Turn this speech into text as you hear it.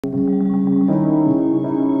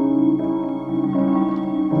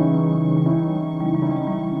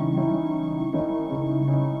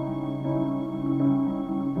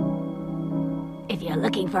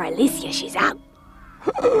for Alicia, she's out.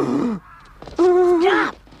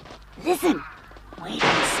 Stop! Listen. Wait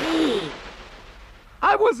and see.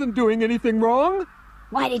 I wasn't doing anything wrong.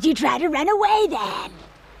 Why did you try to run away then?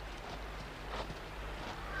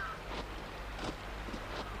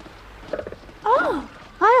 Oh,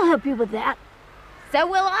 I'll help you with that. So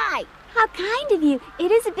will I. How kind of you.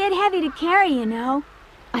 It is a bit heavy to carry, you know.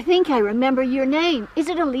 I think I remember your name. Is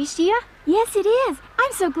it Alicia? Yes, it is.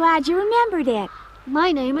 I'm so glad you remembered it.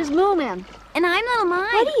 My name is Moomin. And I'm Little My.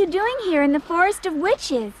 What are you doing here in the Forest of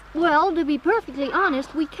Witches? Well, to be perfectly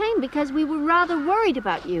honest, we came because we were rather worried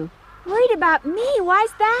about you. Worried about me?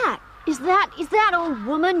 Why's that? Is that old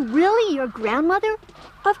woman really your grandmother?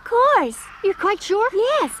 Of course. You're quite sure?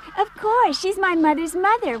 Yes, of course. She's my mother's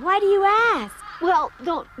mother. Why do you ask? Well,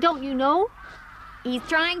 don't you know? He's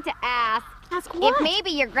trying to ask What? if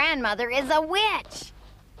maybe your grandmother is a witch.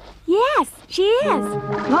 Yes, she is.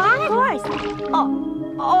 What? Of course.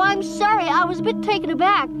 Oh, I'm sorry. I was a bit taken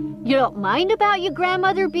aback. You don't mind about your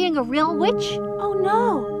grandmother being a real witch? Oh,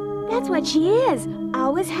 no. That's what she is.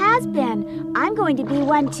 Always has been. I'm going to be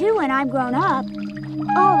one, too, when I'm grown up.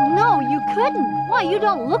 Oh, no, you couldn't. Why, you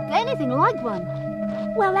don't look anything like one.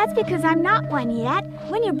 Well, that's because I'm not one yet.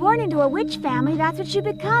 When you're born into a witch family, that's what you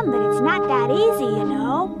become, but it's not that easy, you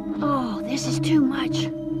know. Oh, this is too much.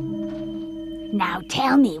 Now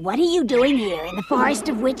tell me, what are you doing here in the Forest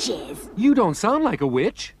of Witches? You don't sound like a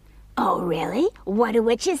witch. Oh, really? What do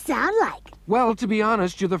witches sound like? Well, to be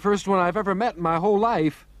honest, you're the first one I've ever met in my whole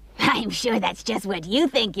life. I'm sure that's just what you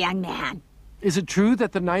think, young man. Is it true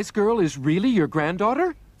that the nice girl is really your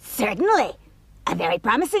granddaughter? Certainly. A very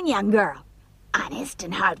promising young girl. Honest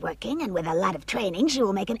and hardworking, and with a lot of training, she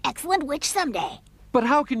will make an excellent witch someday. But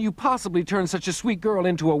how can you possibly turn such a sweet girl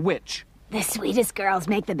into a witch? The sweetest girls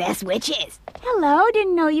make the best witches. Hello,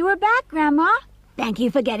 didn't know you were back, Grandma. Thank you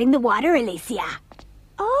for getting the water, Alicia.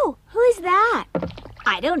 Oh, who is that?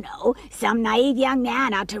 I don't know. Some naive young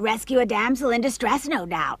man out to rescue a damsel in distress, no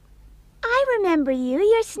doubt. I remember you.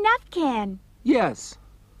 You're Snufkin. Yes.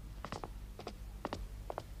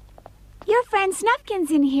 Your friend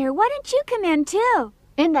Snufkin's in here. Why don't you come in, too?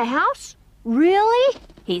 In the house? Really?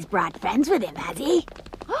 He's brought friends with him, has he?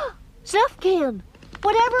 Snufkin,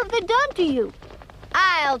 whatever have they done to you?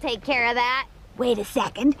 I'll take care of that. Wait a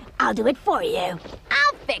second. I'll do it for you.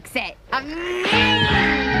 I'll fix it. Wait,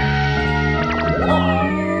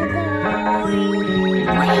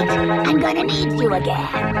 I'm gonna need you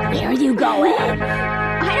again. Where are you going?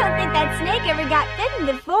 I don't think that snake ever got bitten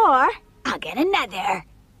before. I'll get another.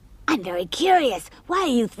 I'm very curious. Why are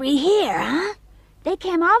you three here, huh? They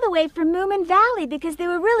came all the way from Moomin Valley because they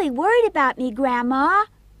were really worried about me, Grandma.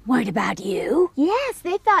 Worried about you? Yes,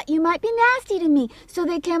 they thought you might be nasty to me, so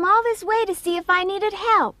they came all this way to see if I needed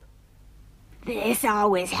help. This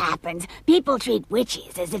always happens. People treat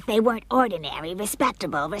witches as if they weren't ordinary,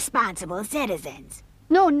 respectable, responsible citizens.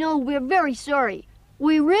 No, we're very sorry.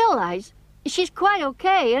 We realize she's quite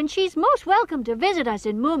okay, and she's most welcome to visit us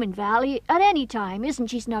in Moomin Valley at any time, isn't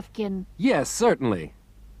she, Snufkin? Yes, certainly.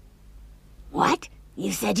 What?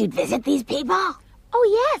 You said you'd visit these people?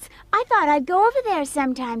 Oh, yes. I thought I'd go over there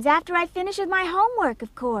sometimes after I finish with my homework,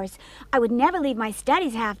 of course. I would never leave my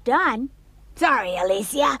studies half done. Sorry,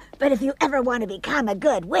 Alicia, but if you ever want to become a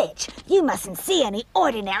good witch, you mustn't see any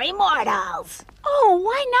ordinary mortals. Oh,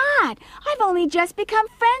 why not? I've only just become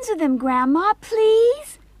friends with them, Grandma,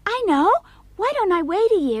 please. I know. Why don't I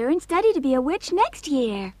wait a year and study to be a witch next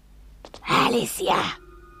year? Alicia.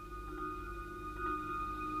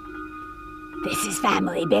 This is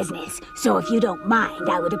family business, so if you don't mind,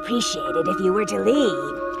 I would appreciate it if you were to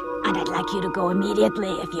leave. And I'd like you to go immediately,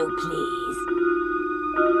 if you please.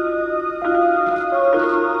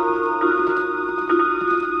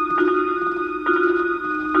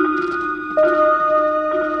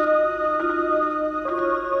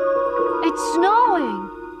 It's snowing.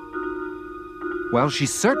 Well, she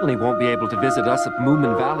certainly won't be able to visit us if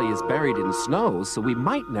Moomin Valley is buried in snow, so we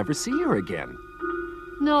might never see her again.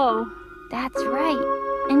 No. That's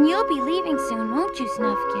right. And you'll be leaving soon, won't you,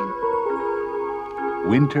 Snufkin?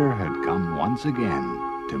 Winter had come once again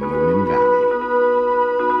to Moomin Valley.